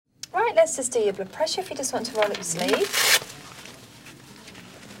Right, let's just do your blood pressure if you just want to roll up your sleeve.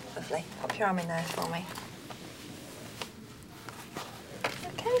 Lovely. Pop your arm in there for me.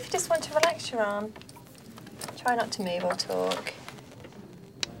 Okay, if you just want to relax your arm, try not to move or talk.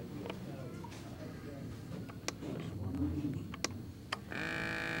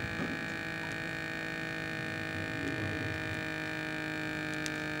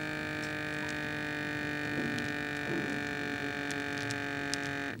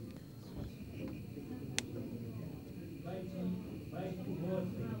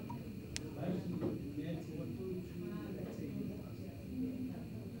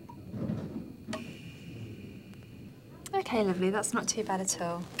 Okay, lovely, that's not too bad at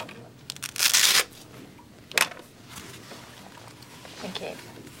all.